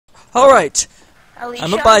Alright. Alicia,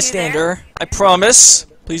 I'm a bystander. I promise.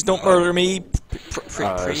 Please don't murder me.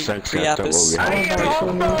 Pre-apis. I'm also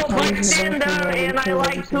a bystander and I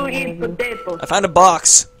like to eat potatoes. I found a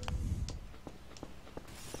box.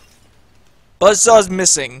 Buzzsaw's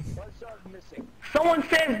missing. Someone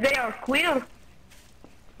says they are queer.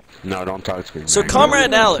 No, don't talk to me. So,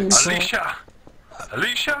 Comrade Alex. Alicia!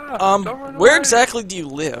 Where exactly do you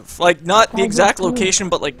live? Like, not the exact location,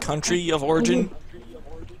 but like country of origin?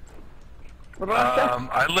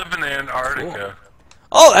 I live in Antarctica.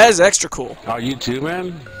 Oh, that is extra cool. Oh, you too,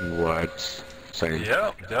 man? What? Say.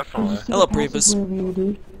 Yep, definitely. Hello, Priebus.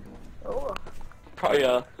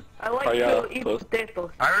 I like to eat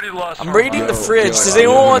potatoes. I already lost. I'm raiding the fridge. Does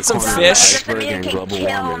anyone want some fish? Doesn't mean you can kill me.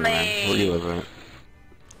 Where do you live at?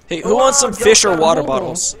 Hey, who wants some fish or water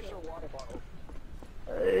bottles?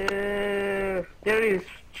 There is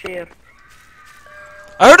chair.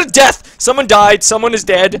 I heard a death! Someone died, someone is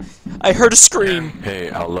dead. I heard a scream. Hey,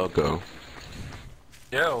 El Loco.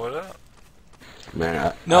 Yeah, what up?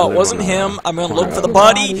 Man, No, it wasn't him. I'm gonna look for the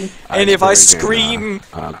body, and if I scream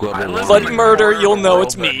bloody murder, you'll know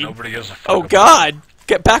it's me. Oh god!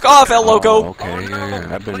 Get back off, El Loco! Okay, yeah.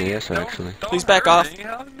 I've been yes, actually. Please back off.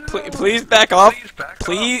 Please back off.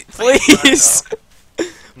 Please.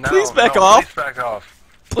 Please back off. Please back off.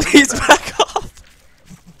 Please back off.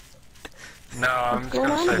 No, I'm just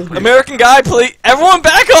gonna say please. American guy, please. Everyone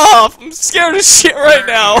back off! I'm scared as shit right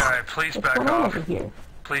now. Guy, please back off.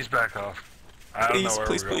 Please back off. I don't know where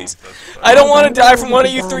we're going with this, but- I don't want to die from one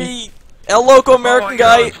of you three. El Loco, American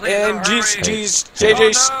guy, and JJ.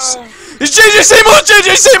 It's JJ Samo!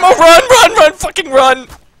 JJ Samo! Run! Fucking run!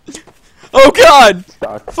 Oh god!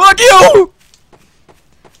 Fuck you!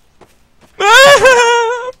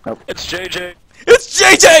 It's JJ. It's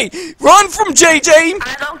JJ! Run from JJ!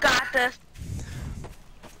 I don't got this.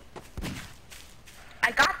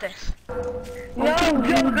 I got this. No,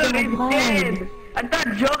 Joker is dead. I thought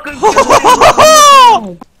Joker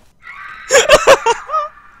was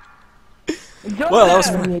Well, that was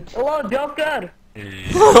fun. Hello, Joker.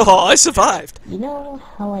 Oh, I survived. You know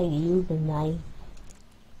how I use a knife?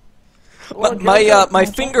 My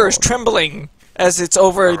finger is trembling as it's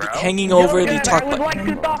hanging over the talk I would button.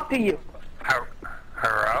 like to talk to you.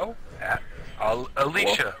 Hello?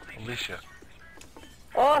 Alicia.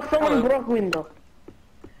 Oh, someone broke window.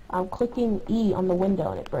 I'm clicking E on the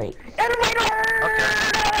window and it breaks.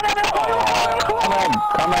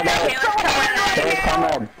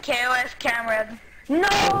 KOS Cameron. No,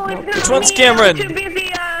 it's Which not one's me. Cameron? I'm too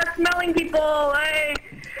busy smelling people. Hey,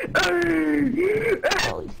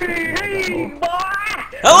 boy.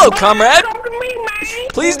 Hello, comrade! Talk to me, man.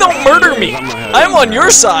 Please don't murder me! I'm on your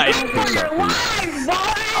side!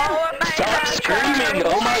 Stop screaming!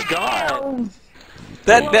 Oh my god!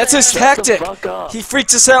 That's his tactic! Shut the fuck up. He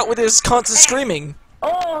freaks us out with his constant screaming.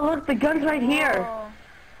 Oh, look, the gun's right here.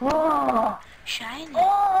 Oh. Shiny.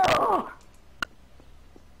 Oh.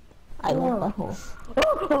 I love buttholes.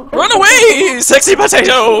 Run away, sexy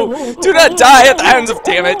potato! Do not die at the hands of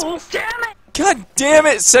damn it! Damn it! God damn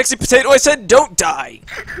it, sexy potato! I said don't die!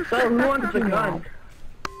 So who wants the gun?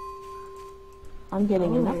 I'm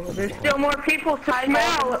getting enough. There's still more people to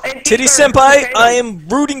smell. Titty senpai, I am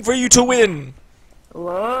rooting for you to win.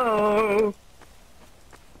 Whoa.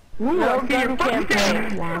 No gun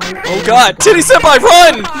campaign. Oh god, Titty senpai,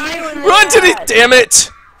 run! Run, Titty! Damn it!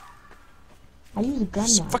 I use a gun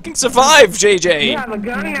now. Fucking survive, You JJ. have a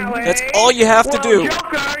gun now, eh? That's all you have to do.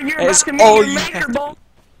 Joker, you're That's about to make all your you maker have to ball.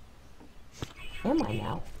 Am I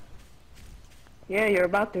now? Yeah, you're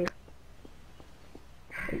about to.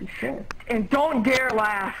 Are you sure? And don't dare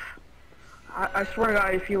laugh. I swear to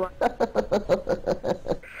God, if you laugh.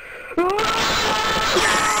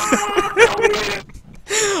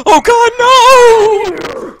 Oh god,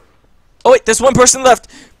 no! Oh wait, there's one person left.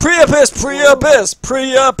 Priapus!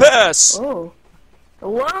 Oh.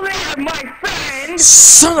 Well there, my friend!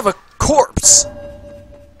 Son of a corpse!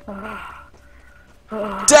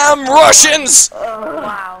 Damn Russians!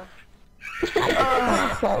 Wow.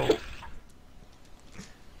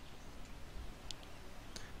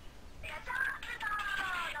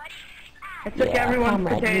 I took everyone's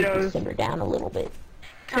comrade, you need to potatoes. simmer down a little bit.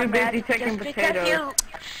 Too busy taking potatoes.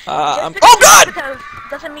 Oh god!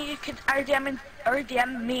 Doesn't mean you could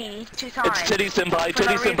RDM me 2 times. It's titty senpai,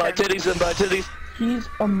 titty senpai, titty senpai, titty. He's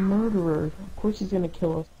a murderer. Of course he's gonna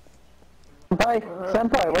kill us.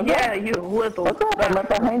 Senpai, what's Yeah, up? you little. What's up? I'm right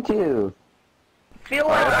behind you. Feel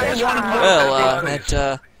like I Well,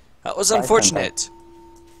 that was unfortunate.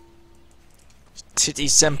 Titty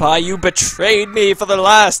senpai, you betrayed me for the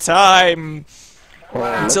last time!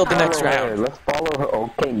 Until the next round. Let's follow her.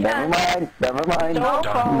 Okay, never mind. Never mind. Don't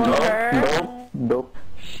follow her. Nope.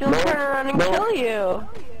 She'll turn around and kill you.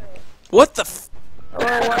 What the f- Or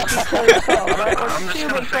let you kill yourself. Right? We're too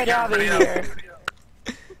big for Dobby here.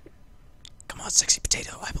 Come on, sexy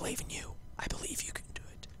potato. I believe in you. I believe you can do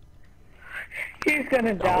it. He's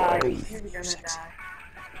gonna die. He's gonna die.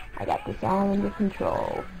 I got this all under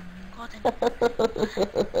control. Oh,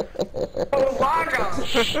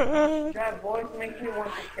 that voice makes me want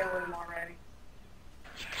to kill him already.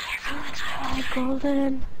 Hi,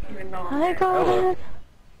 Golden. Hi, Golden.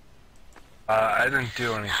 I didn't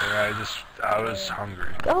do anything. I was hungry.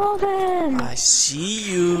 Golden. I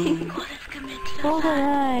see you. Golden,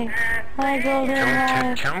 hi. Hi, Golden,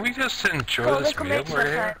 hi. Can we just enjoy this meal right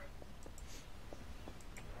here?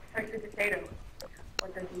 Sexy potato.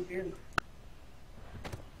 What does he do?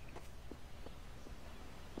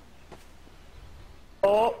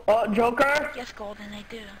 Oh, Joker! Yes, Golden, I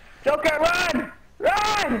do. Joker, run!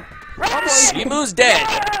 Run! Run! Simu's dead.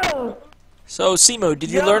 No! So, Simu,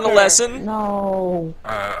 did you learn a lesson? No.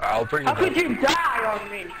 I'll bring it How up. could you die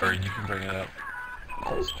on me? Or you can bring it up.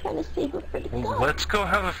 I was trying to save her for the Well, gun. let's go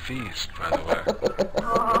have a feast, by the way.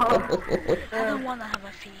 I don't want to have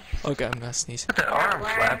a feast. Okay, I'm gonna sneeze. Look at that arm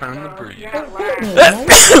flapping in the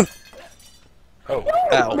breeze. Oh,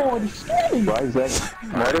 Ow. Lord, excuse me. Why does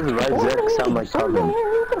Ryzek sound like Coven?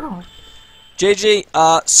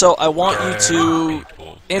 JJ, so I want you to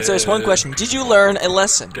people, answer this one question. Did you learn a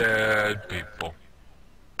lesson? dead people.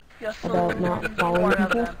 You're so About not following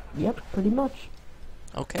people? Yep, pretty much.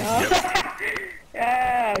 Okay.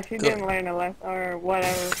 Yeah, she Good. didn't learn a lesson, or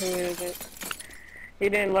whatever, who is it? He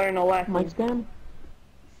didn't learn a lesson. Mike's gun?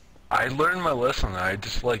 I learned my lesson. I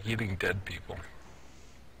just like eating dead people.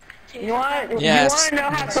 You want, Yes. you want to know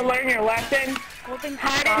how to learn your lesson? Golden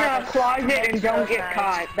Hide in a closet and don't get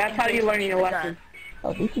caught. That's how you learn your lesson.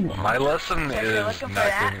 Oh, this is My lesson If you're is looking for not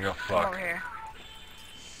that, giving a come over fuck. here.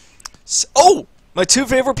 Oh! My two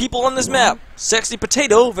favorite people on this map. Sexy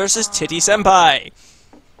Potato versus Titty Senpai.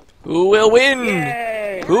 Who will win?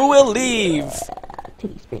 Yay! Who will leave?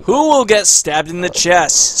 titty space. Who will get stabbed in the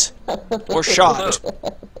chest? Or shot?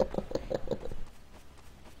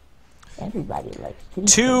 Everybody likes titty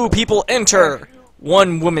Two people enter.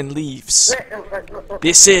 One woman leaves.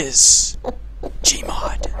 This is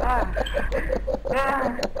GMod.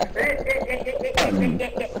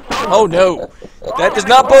 Oh no. That does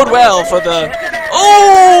not bode well for the...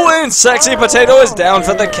 Oh! And Sexy Potato is down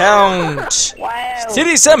for the count. Wow!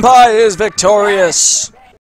 Titty Senpai is victorious.